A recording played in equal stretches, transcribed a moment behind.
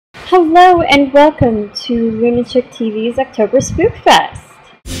Hello and welcome to Lunatic TV's October Spookfest.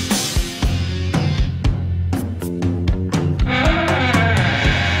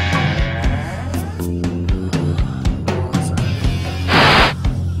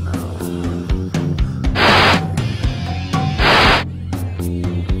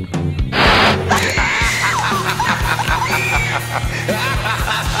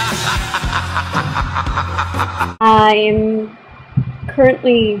 I am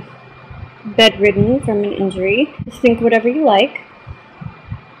currently bedridden from an injury. Think whatever you like.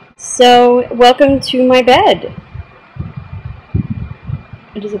 So, welcome to my bed.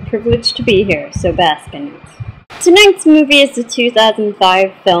 It is a privilege to be here, so bask in it. Tonight's movie is the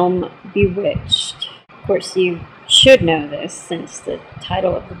 2005 film Bewitched. Of course, you should know this since the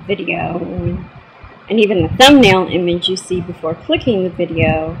title of the video and even the thumbnail image you see before clicking the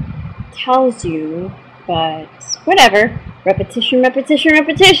video tells you, but whatever. Repetition, repetition,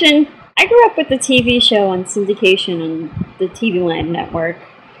 repetition. I grew up with the TV show on syndication on the TV Land network.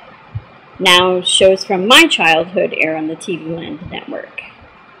 Now shows from my childhood air on the TV Land network.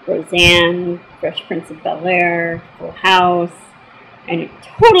 Roseanne, Fresh Prince of Bel-Air, Full House, and it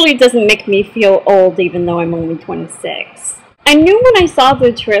totally doesn't make me feel old even though I'm only 26. I knew when I saw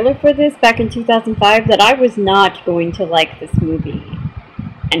the trailer for this back in 2005 that I was not going to like this movie.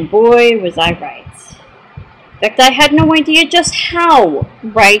 And boy, was I right. In fact, I had no idea just how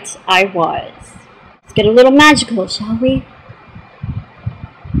right I was. Let's get a little magical, shall we?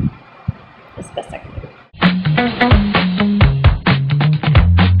 That's the best I can do.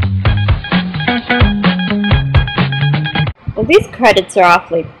 Well, these credits are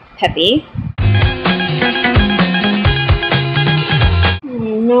awfully peppy.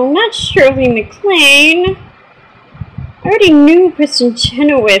 No, not Shirley MacLaine. I already knew Kristen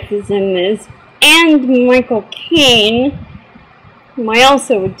Chenoweth is in this, and Michael Caine, whom I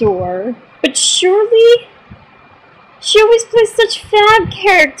also adore. But Shirley? She always plays such fab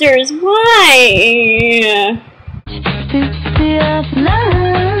characters. Why?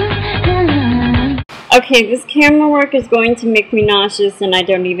 Okay, this camera work is going to make me nauseous and I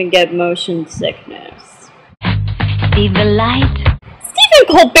don't even get motion sickness. See the light? Stephen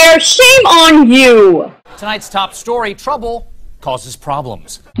Colbert, shame on you! Tonight's top story, trouble causes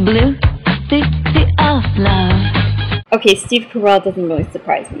problems. Blue, the of love. Okay, Steve Carell doesn't really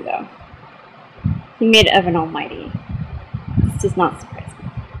surprise me though. He made Evan Almighty. This does not surprise me.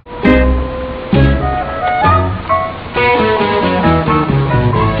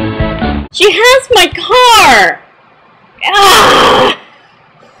 She has my car! Ah!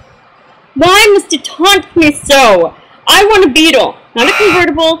 Why must it taunt me so? I want a Beetle, not a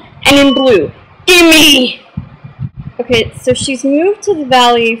convertible, and in blue. Gimme! Okay, so she's moved to the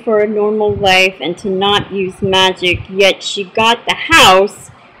valley for a normal life and to not use magic, yet she got the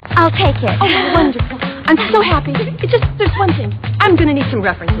house. I'll take it. Oh, wonderful. I'm so happy. There's one thing. I'm gonna need some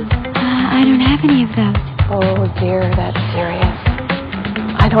references. I don't have any of those. Oh dear, that's serious.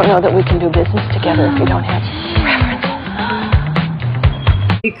 I don't know that we can do business together if you don't have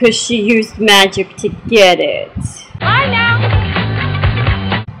references. Because she used magic to get it. Bye now!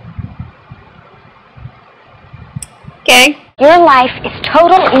 Okay. Your life is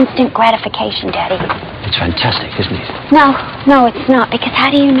total instant gratification, Daddy. It's fantastic, isn't it? No, it's not, because how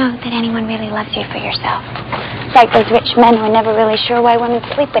do you know that anyone really loves you for yourself? It's like those rich men who are never really sure why women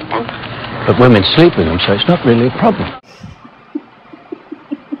sleep with them. But women sleep with them, so it's not really a problem.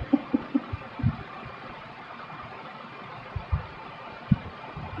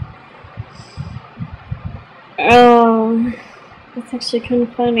 Oh, that's actually kind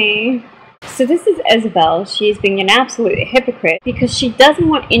of funny. So this is Isabel. She's being an absolute hypocrite because she doesn't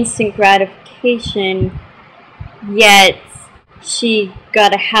want instant gratification, yet she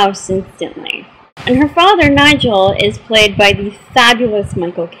got a house instantly. And her father, Nigel, is played by the fabulous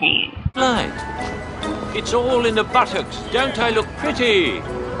Michael Caine. Right. It's all in the buttocks. Don't I look pretty?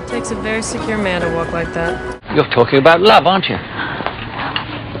 It takes a very secure man to walk like that. You're talking about love, aren't you?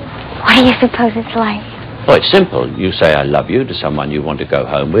 What do you suppose it's like? Well, it's simple. You say I love you to someone you want to go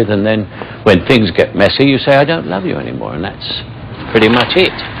home with, and then when things get messy, you say I don't love you anymore, and that's pretty much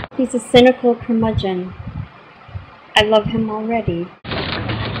it. He's a cynical curmudgeon. I love him already.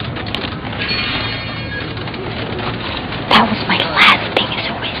 That was my last thing as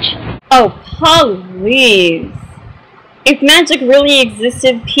a witch. Oh, please. If magic really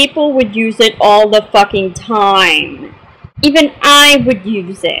existed, people would use it all the fucking time. Even I would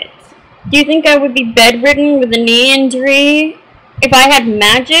use it. Do you think I would be bedridden with a knee injury if I had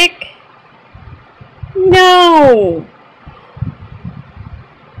magic? No.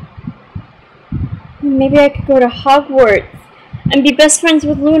 Maybe I could go to Hogwarts and be best friends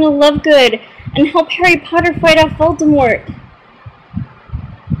with Luna Lovegood and help Harry Potter fight off Voldemort.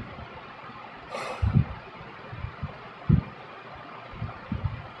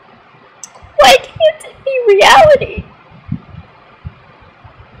 Why can't it be reality?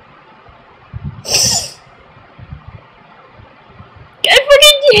 I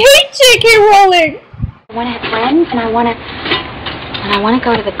fucking hate J.K. Rowling! I want to have friends, and I want to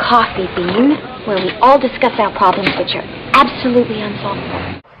go to the coffee bean, where we all discuss our problems, which are absolutely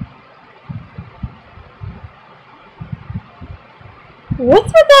unsolvable. What's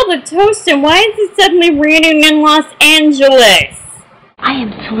with all the toast, and why is it suddenly raining in Los Angeles? I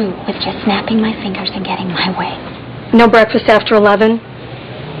am through with just snapping my fingers and getting my way. No breakfast after 11?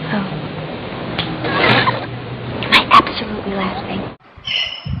 Oh. My absolutely last thing.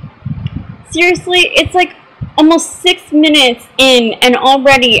 Seriously, it's like almost 6 minutes in, and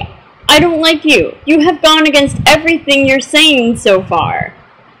already, I don't like you. You have gone against everything you're saying so far.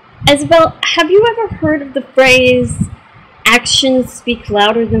 Isabel, have you ever heard of the phrase, actions speak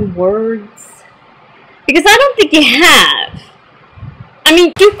louder than words? Because I don't think you have. I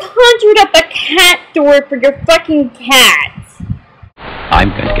mean, you conjured up a cat door for your fucking cat. I'm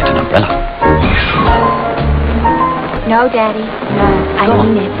going to get an umbrella. No, Daddy. No. I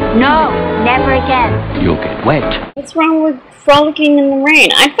mean it. No. Never again. You'll get wet. What's wrong with frolicking in the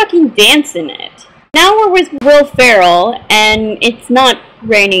rain? I fucking dance in it. Now we're with Will Ferrell, and it's not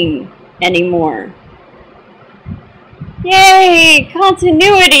raining anymore. Yay!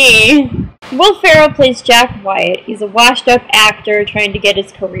 Continuity! Will Ferrell plays Jack White. He's a washed-up actor trying to get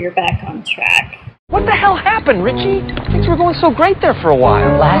his career back on track. What the hell happened, Richie? Things were going so great there for a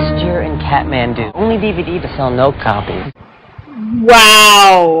while. Last year in Kathmandu. Only DVD to sell no copies.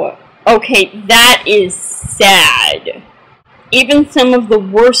 Wow. Okay, that is sad. Even some of the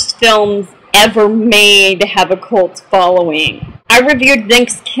worst films ever made have a cult following. I reviewed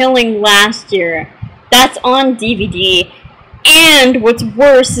Thanksgiving last year. That's on DVD. And what's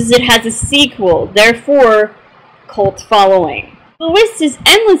worse is it has a sequel, therefore, cult following. The list is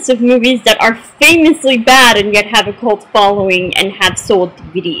endless of movies that are famously bad and yet have a cult following and have sold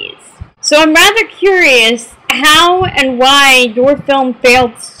DVDs. So I'm rather curious how and why your film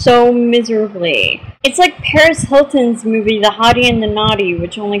failed so miserably. It's like Paris Hilton's movie The Hottie and the Naughty,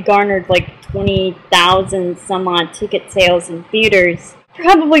 which only garnered like 20,000 some odd ticket sales in theaters.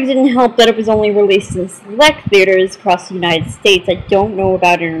 Probably didn't help that it was only released in select theaters across the United States. I don't know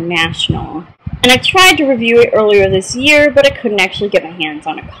about international. And I tried to review it earlier this year, but I couldn't actually get my hands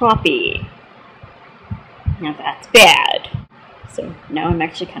on a copy. Now that's bad. So now I'm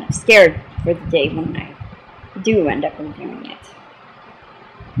actually kind of scared for the day when I do end up reviewing it.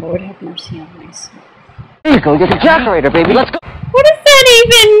 Lord have mercy on my soul. There you go, you're the decorator, baby, let's go! What does that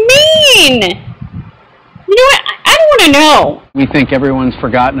even mean? You know what? I don't want to know. We think everyone's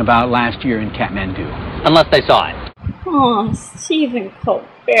forgotten about last year in Kathmandu. Unless they saw it. Oh, Stephen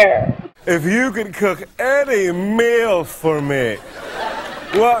Colbert. If you could cook any meal for me,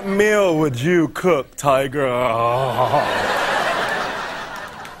 what meal would you cook, Tiger? Oh.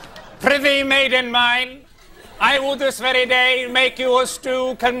 Prithee, maiden mine, I would this very day make you a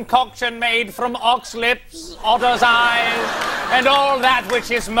stew concoction made from ox lips, otter's eyes, and all that which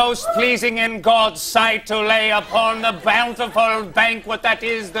is most pleasing in God's sight to lay upon the bountiful banquet that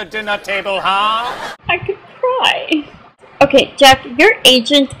is the dinner table, huh? I could cry. Okay, Jack, your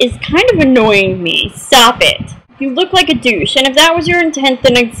agent is kind of annoying me. Stop it. You look like a douche, and if that was your intent,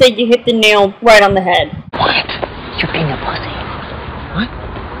 then I'd say you hit the nail right on the head. What? You're being a pussy. What?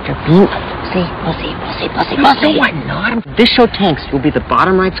 You're being a pussy. No, I'm not. This show tanks. You'll be the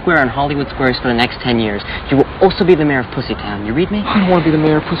bottom right square on Hollywood Squares for the next 10 years. You will also be the mayor of Pussytown. You read me? I don't want to be the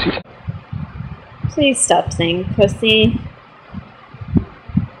mayor of Pussytown. Please stop saying pussy.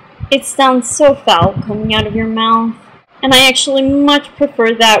 It sounds so foul coming out of your mouth. And I actually much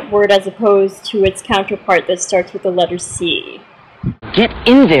prefer that word as opposed to its counterpart that starts with the letter C. Get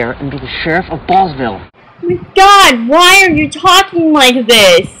in there and be the sheriff of Ballsville. Oh my God, why are you talking like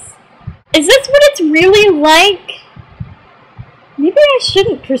this? Is this what it's really like? Maybe I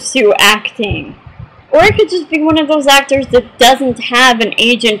shouldn't pursue acting. Or I could just be one of those actors that doesn't have an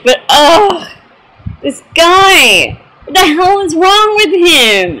agent, but ugh! This guy! What the hell is wrong with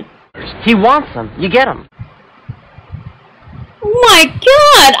him? He wants them. You get them. Oh my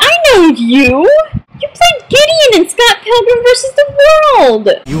God, I know you! You played Gideon in Scott Pilgrim vs. the World!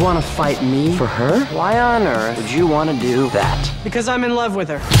 You want to fight me for her? Why on earth would you want to do that? Because I'm in love with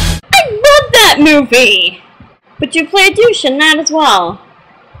her. I love that movie! But you play a douche in that as well.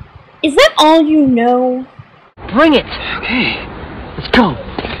 Is that all you know? Bring it! Okay, let's go.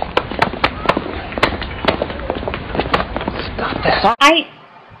 Stop I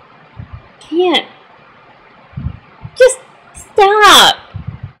can't. Just stop.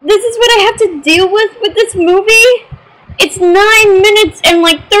 This is what I have to deal with this movie? It's 9 minutes and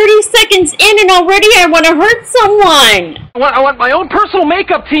like 30 seconds in and already I want to hurt someone. I want my own personal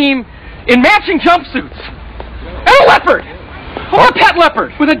makeup team in matching jumpsuits. And a leopard. Or a pet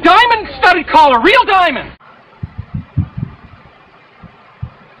leopard with a diamond-studded collar, real diamond.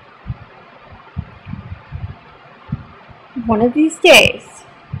 One of these days,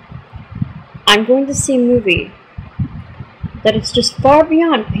 I'm going to see a movie that is just far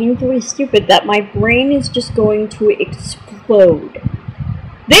beyond painfully stupid that my brain is just going to explode.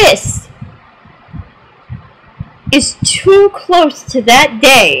 This is too close to that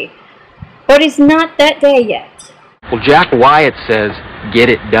day, but it's not that day yet. Well, Jack Wyatt says, get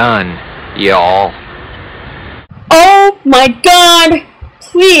it done, y'all. Oh my God,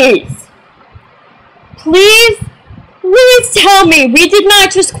 please. Please tell me we did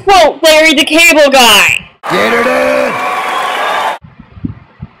not just quote Larry the Cable Guy. Get her done.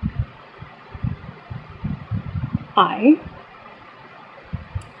 I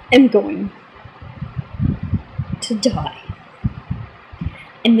am going to die.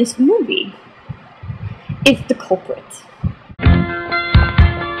 And this movie is the culprit. Hey,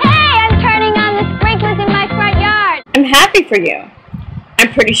 I'm turning on the sprinklers in my front yard. I'm happy for you.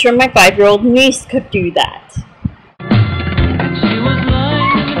 I'm pretty sure my 5-year-old niece could do that.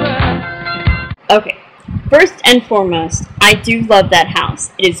 Okay, first and foremost, I do love that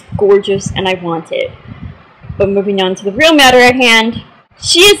house. It is gorgeous and I want it. But moving on to the real matter at hand,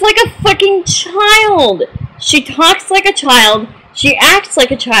 she is like a fucking child. She talks like a child, she acts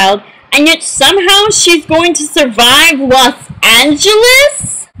like a child, and yet somehow she's going to survive Los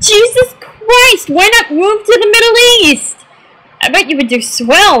Angeles? Jesus Christ, why not move to the Middle East? I bet you would do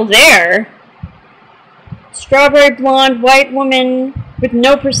swell there. Strawberry blonde white woman with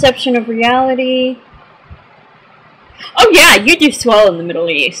no perception of reality. Oh yeah, you do swell in the Middle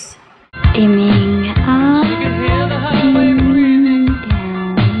East. Dimming up, dimming down,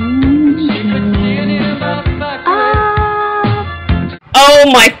 up.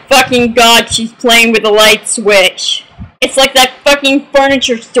 Oh my fucking God, she's playing with a light switch. It's like that fucking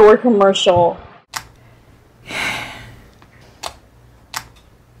furniture store commercial.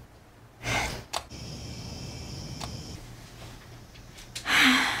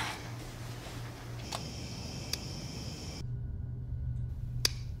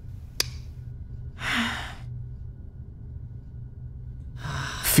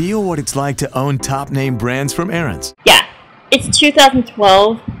 Feel what it's like to own top-name brands from Aaron's. Yeah, it's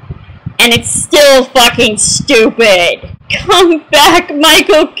 2012, and it's still fucking stupid. Come back,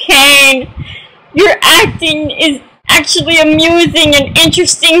 Michael Caine. Your acting is actually amusing and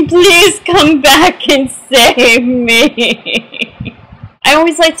interesting. Please come back and save me. I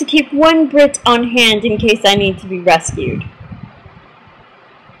always like to keep one Brit on hand in case I need to be rescued.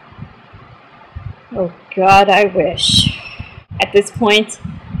 Oh God, I wish. At this point,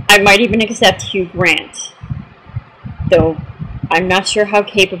 I might even accept Hugh Grant. Though, I'm not sure how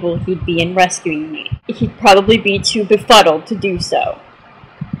capable he'd be in rescuing me. He'd probably be too befuddled to do so.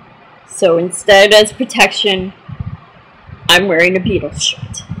 So instead, as protection, I'm wearing a Beatles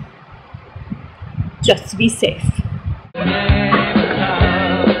shirt. Just to be safe.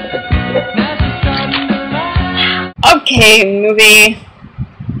 Okay, movie.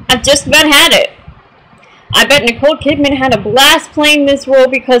 I've just about had it. I bet Nicole Kidman had a blast playing this role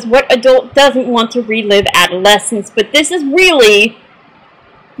because what adult doesn't want to relive adolescence? But this is really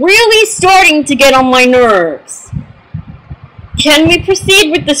starting to get on my nerves. Can we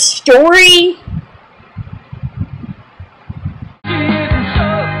proceed with the story?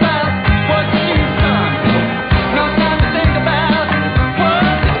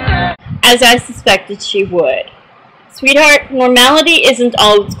 As I suspected she would. Sweetheart, normality isn't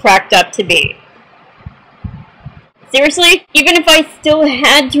all it's cracked up to be. Seriously, even if I still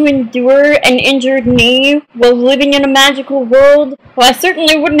had to endure an injured knee while living in a magical world, well, I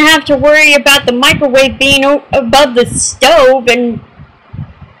certainly wouldn't have to worry about the microwave being above the stove and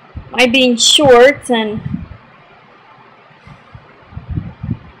my being short and...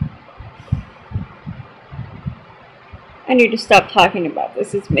 I need to stop talking about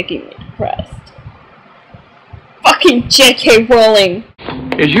this. It's making me depressed. Fucking J.K. Rowling!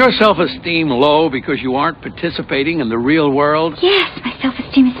 Is your self-esteem low because you aren't participating in the real world? Yes, my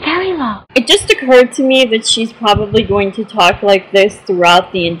self-esteem is very low. It just occurred to me that she's probably going to talk like this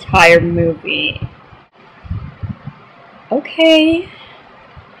throughout the entire movie. Okay.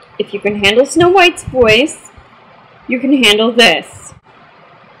 If you can handle Snow White's voice, you can handle this.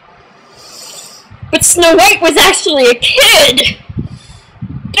 But Snow White was actually a kid!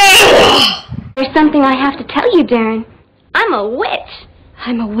 Ugh. There's something I have to tell you, Darren. I'm a witch.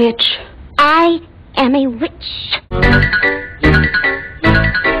 I'm a witch. I am a witch.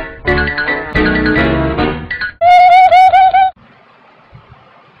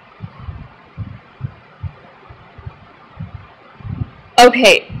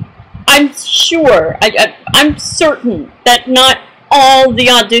 Okay, I'm sure, I'm certain that not all the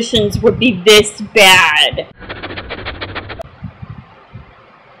auditions would be this bad.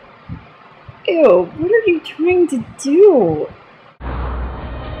 Ew, what are you trying to do?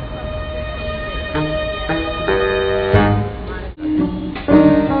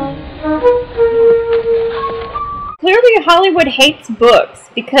 Clearly Hollywood hates books,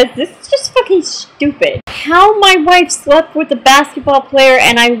 because this is just fucking stupid. How my wife slept with a basketball player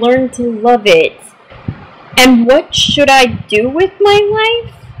and I learned to love it. And what should I do with my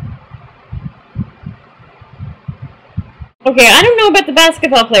life? Okay, I don't know about the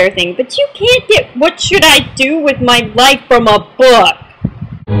basketball player thing, but you can't get what should I do with my life from a book.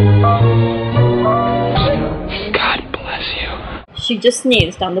 God bless you. She just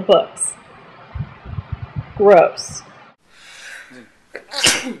sneezed on the books. Gross.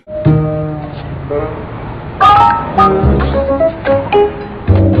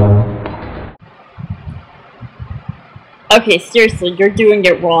 Okay, seriously, you're doing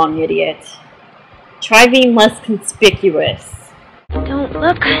it wrong, idiot. Try being less conspicuous. Don't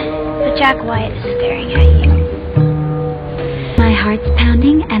look, but Jack Wyatt is staring at you. My heart's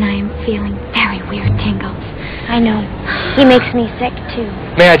pounding and I am feeling very weird tingles. I know. He makes me sick, too.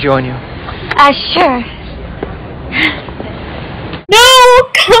 May I join you? Sure. No!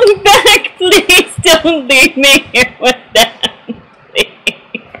 Come back, please! Don't leave me here with them, please.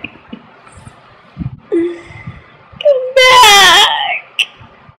 Come back!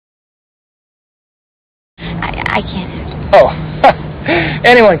 I can't act. Oh,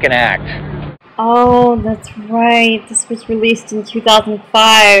 anyone can act. Oh, that's right. This was released in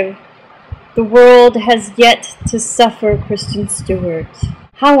 2005. The world has yet to suffer Kristen Stewart.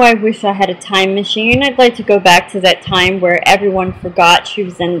 How I wish I had a time machine. I'd like to go back to that time where everyone forgot she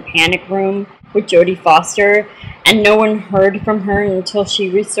was in the panic room with Jodie Foster, and no one heard from her until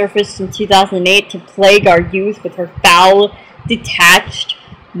she resurfaced in 2008 to plague our youth with her foul, detached,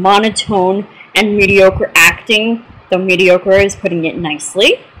 monotone, and mediocre acting, though mediocre is putting it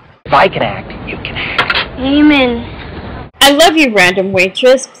nicely. If I can act, you can act. Amen. I love you, random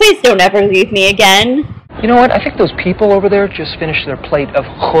waitress. Please don't ever leave me again. You know what? I think those people over there just finished their plate of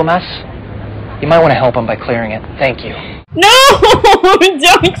hummus. You might want to help them by clearing it. Thank you. No!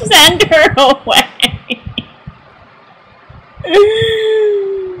 Don't send her away.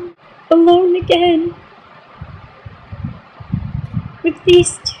 Alone again. With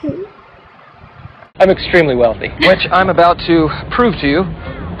these two. I'm extremely wealthy, which I'm about to prove to you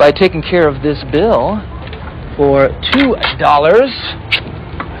by taking care of this bill for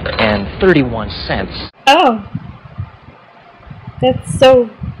 $2.31. Oh. That's so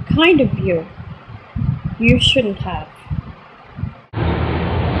kind of you. You shouldn't have.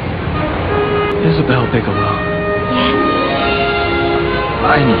 Isabel Bigelow. Yes.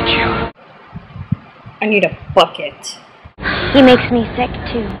 I need you. I need a bucket. He makes me sick,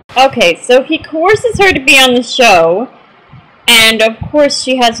 too. Okay, so he coerces her to be on the show, and of course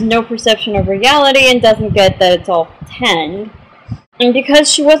she has no perception of reality and doesn't get that it's all pretend. And because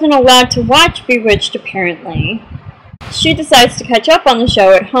she wasn't allowed to watch Bewitched, apparently, she decides to catch up on the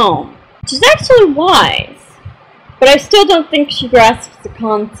show at home, which is actually wise. But I still don't think she grasps the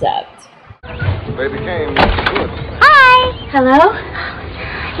concept. Baby came. Good. Hi! Hello?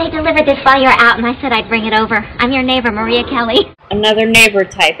 They delivered this while you were out, and I said I'd bring it over. I'm your neighbor, Maria Kelly. Another neighbor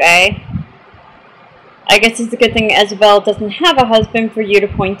type, eh? I guess it's a good thing Isabel doesn't have a husband for you to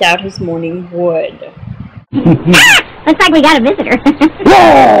point out his morning wood. Looks like we got a visitor.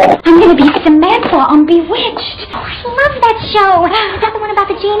 I'm gonna be Samantha on Bewitched. Oh, I love that show. Is that the one about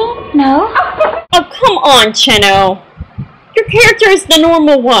the genie? No? Oh, come on, Cheno. Your character is the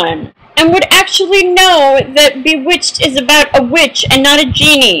normal one, and would actually know that Bewitched is about a witch and not a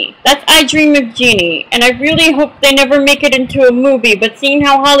genie. That's I Dream of Jeannie, and I really hope they never make it into a movie, but seeing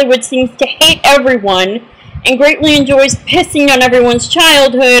how Hollywood seems to hate everyone and greatly enjoys pissing on everyone's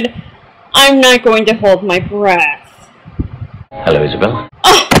childhood, I'm not going to hold my breath. Hello, Isabel.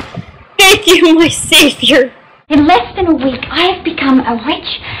 Oh, thank you, my savior. In less than a week, I have become a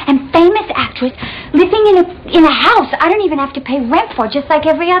rich and famous actress living in a house I don't even have to pay rent for, just like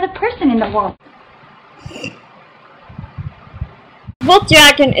every other person in the world. Both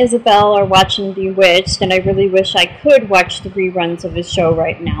Jack and Isabel are watching Bewitched, and I really wish I could watch the reruns of the show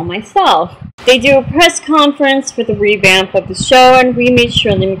right now myself. They do a press conference for the revamp of the show, and we meet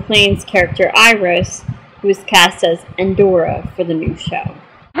Shirley MacLaine's character Iris, who is cast as Endora for the new show.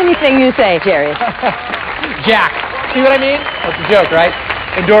 Anything you say, Jerry. Jack, see what I mean? That's a joke, right?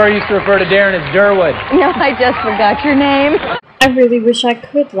 Endora used to refer to Darren as Durwood. No, I just forgot your name. I really wish I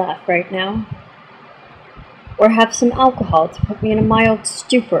could laugh right now. Or have some alcohol to put me in a mild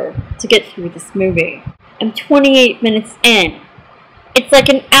stupor to get through this movie. I'm 28 minutes in. It's like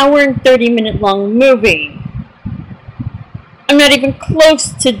an hour and 30-minute long movie. I'm not even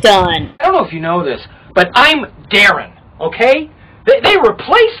close to done. I don't know if you know this, but I'm Darren, okay? They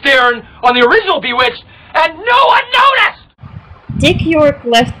replaced Darren on the original Bewitched, and no one noticed! Dick York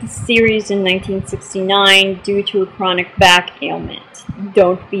left the series in 1969 due to a chronic back ailment.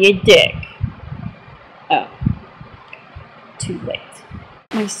 Don't be a dick. Oh. Too late.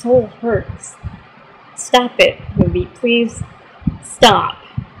 My soul hurts. Stop it, movie, please. Stop.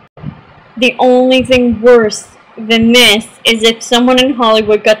 The only thing worse than this is if someone in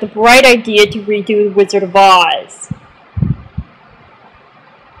Hollywood got the bright idea to redo The Wizard of Oz.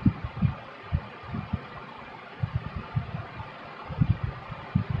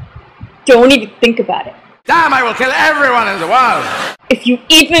 Don't even think about it. Damn, I will kill everyone in the world! If you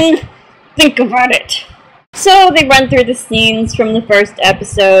even think about it. So they run through the scenes from the first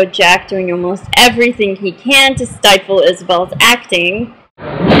episode, Jack doing almost everything he can to stifle Isabel's acting.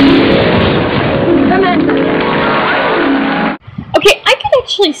 Okay, I could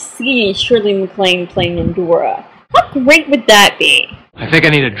actually see Shirley MacLaine playing Endora. How great would that be? I think I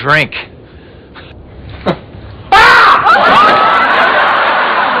need a drink.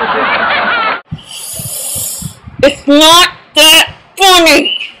 It's not that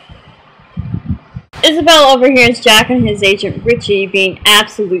funny! Isabel overhears Jack and his agent Richie being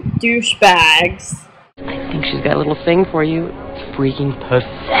absolute douchebags. I think she's got a little thing for you. It's freaking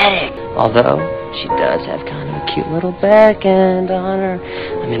pathetic. Although, she does have kind of a cute little back end on her.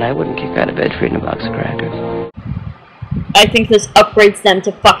 I mean, I wouldn't kick her out of bed for eating a box of crackers. I think this upgrades them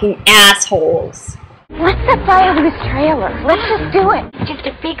to fucking assholes. Let's set fire to this trailer. Let's just do it. Just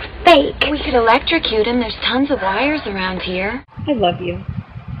a big fake. We could electrocute him. There's tons of wires around here. I love you.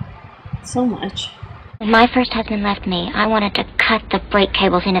 So much. When my first husband left me, I wanted to cut the brake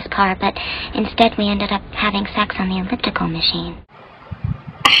cables in his car, but instead we ended up having sex on the elliptical machine.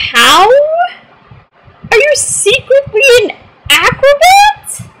 How? Are you secretly an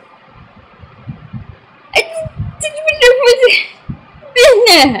acrobat? Did you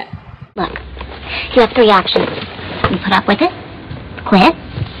never... Look, you have three options. You put up with it, quit,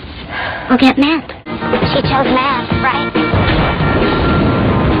 or get mad. She chose mad, right?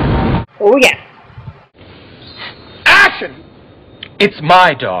 Oh yeah. Action! It's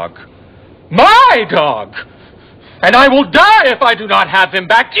my dog. My dog! And I will die if I do not have him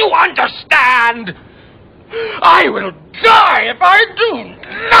back. Do you understand? I will die if I do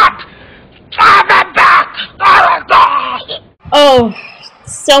not have him back! Oh,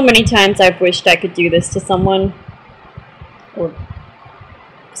 so many times I've wished I could do this to someone. Or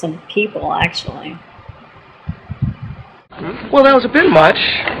some people, actually. Well, that was a bit much.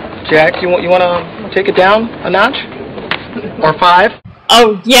 Jack, you want to take it down a notch? Or 5?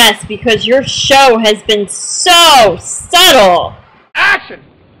 Oh, yes, because your show has been so subtle. Action!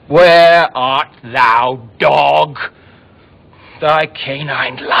 Where art thou, dog? Thy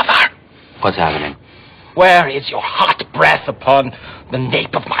canine lover. What's happening? Where is your hot breath upon the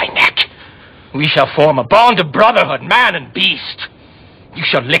nape of my neck? We shall form a bond of brotherhood, man and beast. You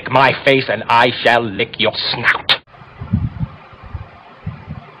shall lick my face, and I shall lick your snout.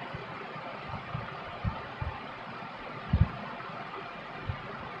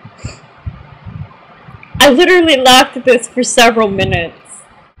 I literally laughed at this for several minutes.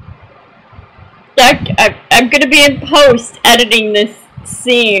 I'm gonna be in post editing this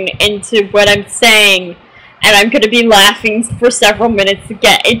scene into what I'm saying, and I'm gonna be laughing for several minutes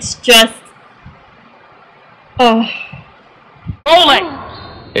again. It's just... Oh. Ole!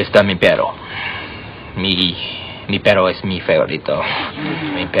 Está mi perro. Mi perro es mi favorito.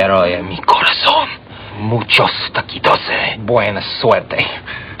 Mi perro es mi corazón. Muchos taquitos. Buena suerte.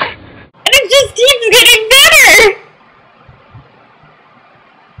 And it just keeps getting better!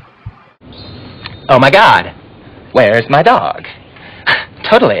 Oh my god. Where's my dog?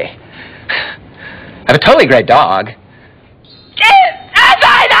 Totally. I have a totally great dog.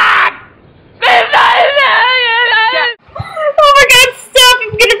 Oh my god, stop!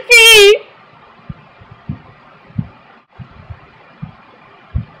 I'm gonna pee!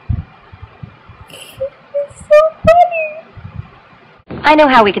 It's so funny! I know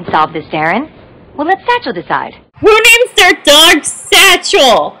how we can solve this, Darren. Well, let Satchel decide. Who names their dog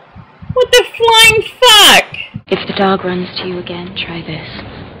Satchel? What the flying fuck? If the dog runs to you again, try this.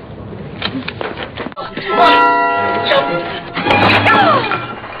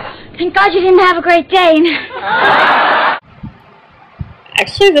 Thank God you didn't have a Great Dane.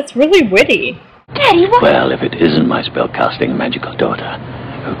 Actually, that's really witty. Daddy, what? Well, if it isn't my spellcasting magical daughter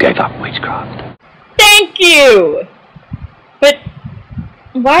who gave up witchcraft. Thank you! But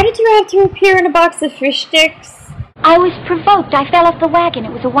why did you have to appear in a box of fish sticks? I was provoked. I fell off the wagon.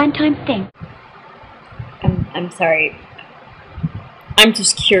 It was a one-time thing. I'm sorry. I'm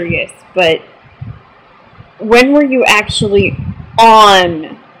just curious, but when were you actually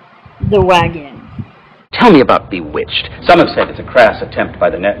on the wagon? Tell me about Bewitched. Some have said it's a crass attempt by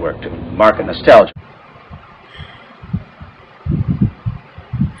the network to market nostalgia.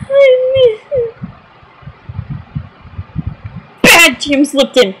 Bad, James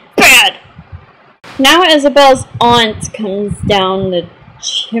Lipton! Bad! Now Isabel's aunt comes down the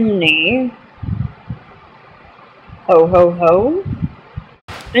chimney. Ho ho ho.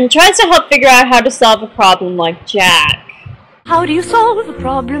 And tries to help figure out how to solve a problem like Jack. How do you solve a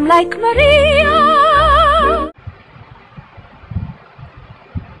problem like Maria?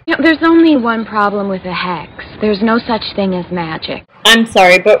 You know, there's only one problem with a hex. There's no such thing as magic. I'm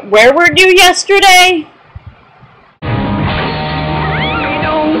sorry, but where were you yesterday?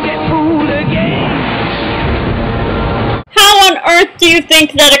 How on earth do you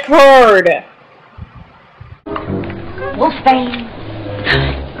think that occurred? Wolfbane.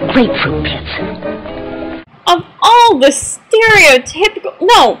 Grapefruit pits. Of all the stereotypical...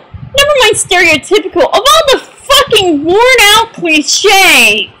 No, never mind stereotypical. Of all the fucking worn-out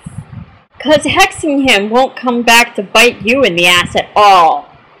cliches. Because hexing him won't come back to bite you in the ass at all.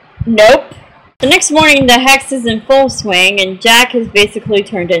 Nope. The next morning, the hex is in full swing, and Jack has basically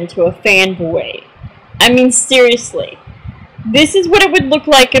turned into a fanboy. I mean, seriously. This is what it would look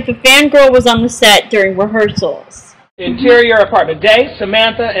like if a fangirl was on the set during rehearsals. Interior apartment. Day,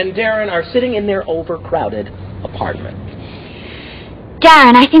 Samantha and Darren are sitting in their overcrowded apartment.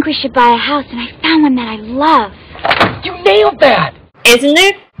 Darren, I think we should buy a house, and I found one that I love. You nailed that! Isn't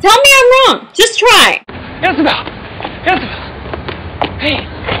it? Tell me I'm wrong. Just try. Isabel! Isabel! Hey,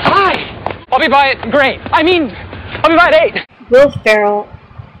 hi! I'll be by at great. I'll be by at 8. Will Ferrell,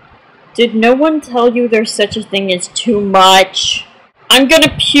 did no one tell you there's such a thing as too much? I'm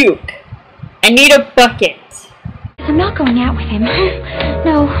gonna puke. I need a bucket. I'm not going out with him.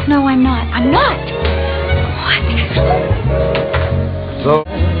 No, I'm not. I'm not. What? So,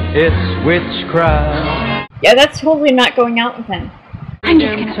 it's witchcraft. Yeah, that's totally not going out with him. I'm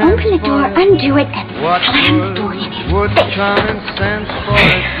just gonna open the door, undo it, and slam the door in his face.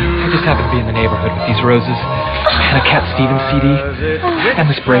 I just happened to be in the neighborhood with these roses, and a Cat Stevens CD, and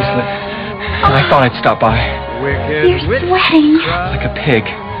this bracelet, and I thought I'd stop by. You're sweating. Like a pig.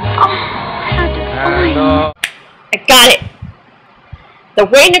 Oh, how divine. I got it! The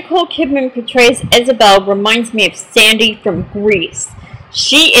way Nicole Kidman portrays Isabel reminds me of Sandy from Grease.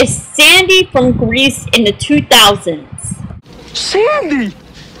 She is Sandy from Grease in the 2000s. Sandy!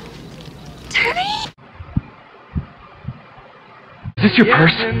 Teddy? Is this your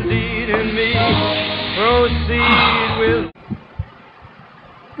purse?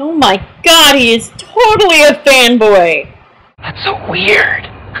 Oh my god, he is totally a fanboy! That's so weird.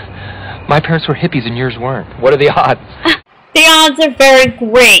 My parents were hippies and yours weren't. What are the odds? The odds are very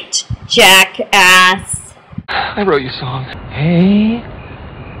great, jackass. I wrote you a song. Hey,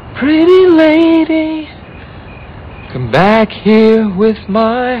 pretty lady, come back here with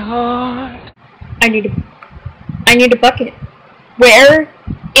my heart. I need a bucket. Where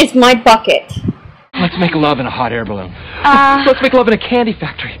is my bucket? Let's make love in a hot air balloon. Let's make love in a candy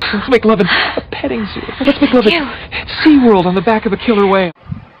factory. Let's make love in a petting zoo. Let's make love at SeaWorld on the back of a killer whale.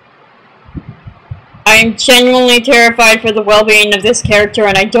 I am genuinely terrified for the well-being of this character,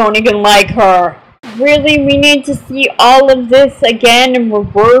 and I don't even like her. Really, we need to see all of this again in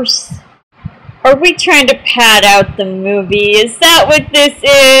reverse? Are we trying to pad out the movie? Is that what this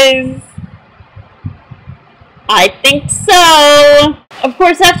is? I think so. Of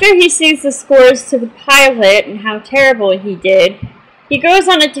course, after he sees the scores to the pilot and how terrible he did, he goes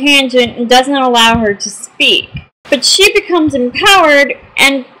on a tangent and doesn't allow her to speak. But she becomes empowered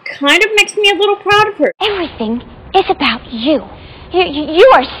and kind of makes me a little proud of her. Everything is about you.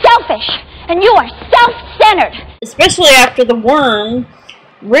 You are selfish, and you are self-centered. Especially after the worm,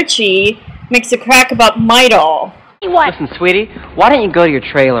 Richie, makes a crack about Midol. What? Listen, sweetie, why don't you go to your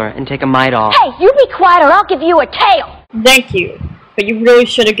trailer and take a Midol? Hey, you be quiet or I'll give you a tail. Thank you, but you really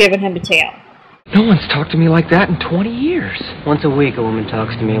should have given him a tail. No one's talked to me like that in 20 years. Once a week, a woman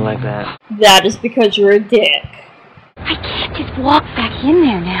talks to me like that. That is because you're a dick. I can't just walk back in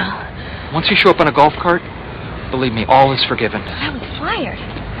there now. Once you show up on a golf cart, believe me, all is forgiven. I was fired.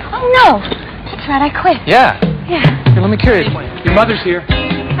 Oh, no. That's right, I quit. Yeah. Yeah. Here, let me carry it. Your mother's here.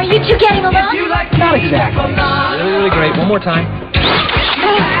 Are you two getting along? Not exactly. Really, really great. One more time.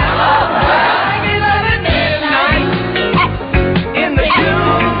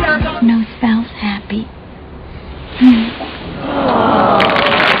 No spells happy.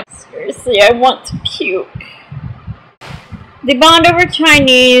 Seriously, I want to puke. They bond over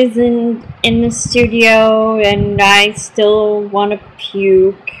Chinese in the studio, and I still want to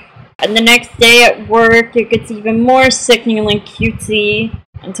puke. And the next day at work, it gets even more sickeningly cutesy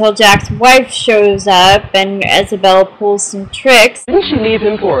until Jack's wife shows up and Isabel pulls some tricks. Didn't she leave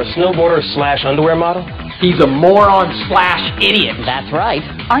him for a snowboarder/underwear model? He's a moron/idiot. That's right.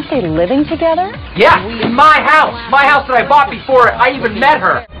 Aren't they living together? Yeah, in my house. My house that I bought before I even met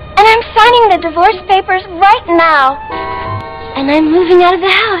her. And I'm signing the divorce papers right now. And I'm moving out of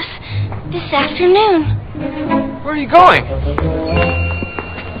the house this afternoon. Where are you going?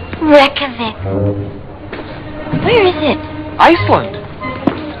 Reykjavik. Where is it? Iceland.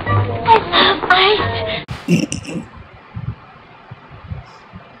 I love ice.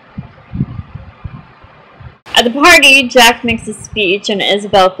 At the party, Jack makes a speech and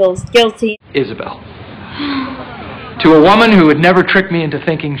Isabel feels guilty. Isabel. To a woman who would never trick me into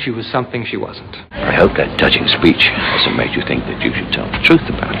thinking she was something she wasn't. I hope that touching speech hasn't made you think that you should tell the truth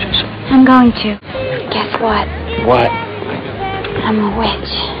about yourself. I'm going to. Guess what? What? I'm a witch.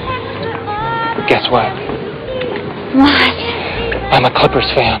 Guess what? What? I'm a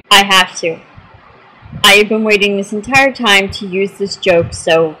Clippers fan. I have to. I have been waiting this entire time to use this joke,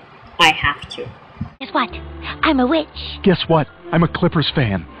 so I have to. Guess what? I'm a witch. Guess what? I'm a Clippers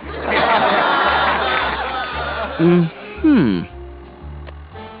fan.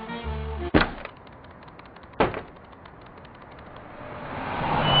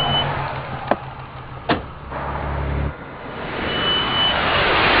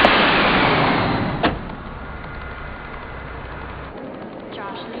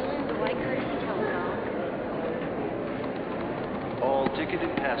 All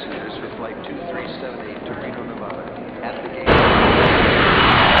ticketed passengers for flight 2378 to Reno, Nevada, at the gate.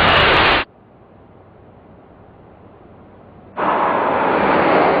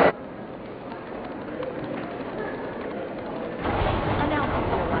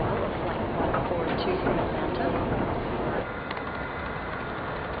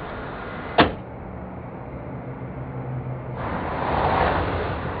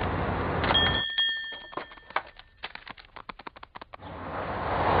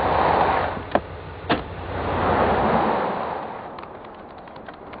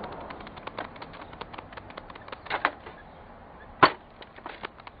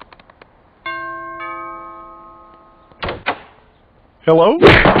 Hello?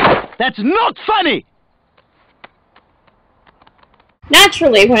 That's not funny!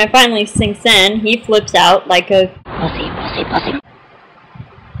 Naturally, when it finally sinks in, he flips out like a... Pussy.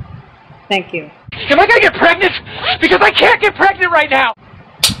 Thank you. Am I gonna get pregnant? Because I can't get pregnant right now!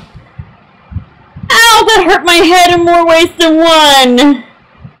 Ow, that hurt my head in more ways than one!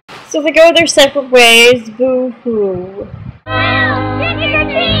 So they go their separate ways, boo-hoo.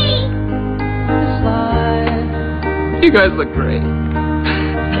 You guys look great.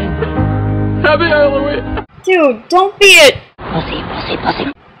 Happy Halloween. Dude, don't be a...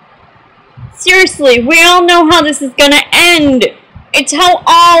 Pussy. Seriously, we all know how this is gonna end. It's how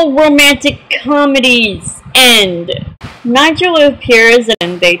all romantic comedies end. Nigel appears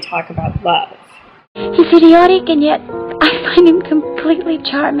and they talk about love. He's idiotic, and yet I find him completely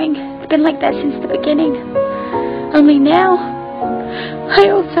charming. It's been like that since the beginning. Only now, I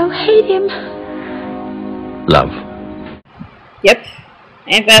also hate him. Love. Yep,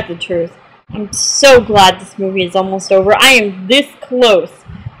 ain't that the truth? I'm so glad this movie is almost over. I am this close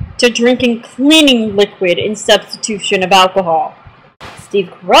to drinking cleaning liquid in substitution of alcohol. Steve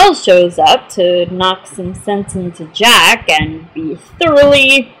Carell shows up to knock some sense into Jack and be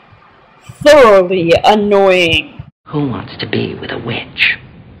thoroughly annoying. Who wants to be with a witch?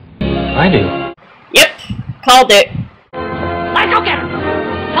 I do. Yep, called it. Let's go get her!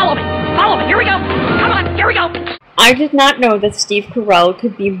 Follow me! Here we go! Come on, here we go! I did not know that Steve Carell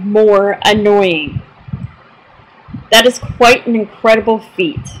could be more annoying. That is quite an incredible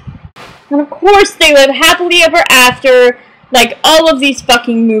feat. And of course they live happily ever after, like all of these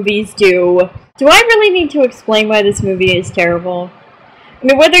fucking movies do. Do I really need to explain why this movie is terrible? I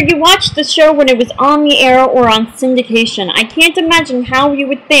mean, whether you watched the show when it was on the air or on syndication, I can't imagine how you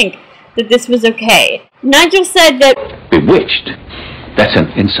would think that this was okay. Nigel said that Bewitched? That's an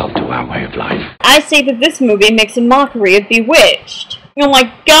insult to our way of life. I say that this movie makes a mockery of Bewitched. Oh my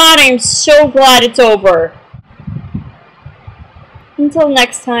god, I'm so glad it's over. Until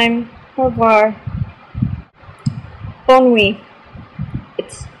next time, au revoir. Bonne nuit.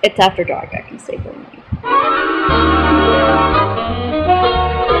 It's after dark, I can say bonne nuit.